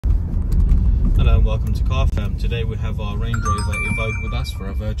and welcome to Car Firm. Today we have our Range Rover Evoque with us for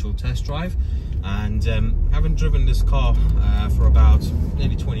a virtual test drive, and haven't driven this car for about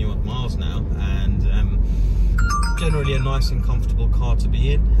nearly 20 odd miles now, and generally a nice and comfortable car to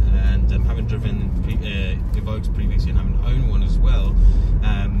be in, and having driven Evoques previously and having owned one as well,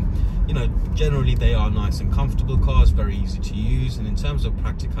 you know, generally they are nice and comfortable cars, very easy to use, and in terms of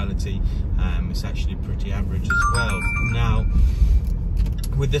practicality it's actually pretty average as well. Now,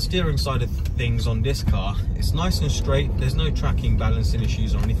 with the steering side of things on this car, it's nice and straight. There's no tracking, balancing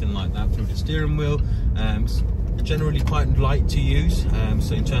issues or anything like that through the steering wheel. It's generally quite light to use,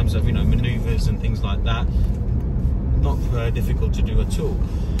 so in terms of, you know, maneuvers and things like that, not difficult to do at all.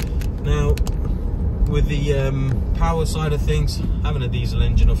 Now, with the power side of things, having a diesel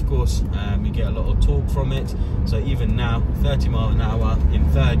engine, of course, you get a lot of torque from it. So even now, 30 miles an hour in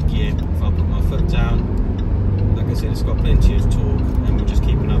third gear, if I put my foot down, like I said, it's got plenty of torque, and we're just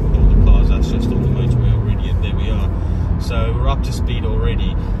keeping up with all the cars. That's just on the motorway already, and there we are. So we're up to speed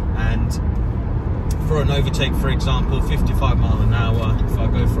already. And for an overtake, for example, 55 miles an hour, if I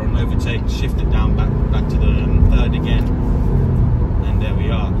go for an overtake, shift it down back to the third again, and there we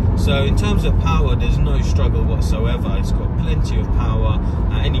are. So in terms of power, there's no struggle whatsoever. It's got plenty of power.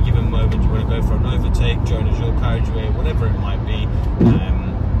 At any given moment, you want to go for an overtake, join a dual carriageway, whatever it might be,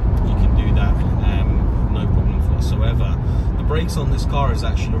 you can do that. No problem whatsoever. The brakes on this car is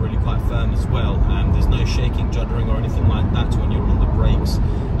actually really quite firm as well, and there's no shaking, juddering or anything like that when you're on the brakes.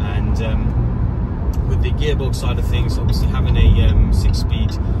 And with the gearbox side of things, obviously having a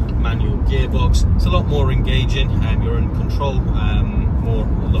 6-speed manual gearbox, it's a lot more engaging, and you're in control more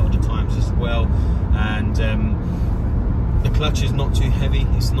a lot of the times as well. And the clutch is not too heavy,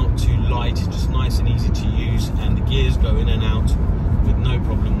 it's not too light, just nice and easy to use, and the gears go in and out with no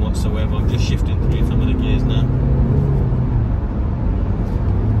problem whatsoever. I'm just shifting through some of the gears now,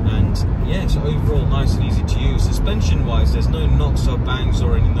 and yeah, so overall nice and easy to use. Suspension wise, there's no knocks or bangs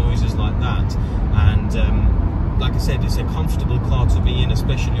or any noises like that, and like I said, it's a comfortable car to be in,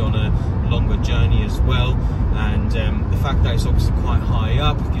 especially on a longer journey as well. And the fact that it's obviously quite high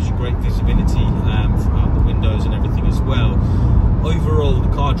up gives you great visibility throughout the windows and everything as well. Overall, the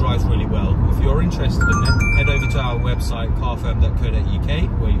car drives really well. If you're interested in it, head over to our website,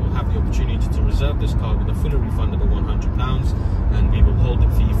 carfirm.co.uk, where you will have the opportunity to reserve this car with a fully refundable £100, and we will hold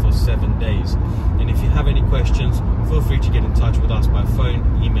it for you for 7 days. And if you have any questions, feel free to get in touch with us by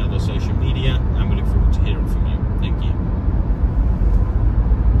phone, email or social media, and we look forward to hearing from you. Thank you.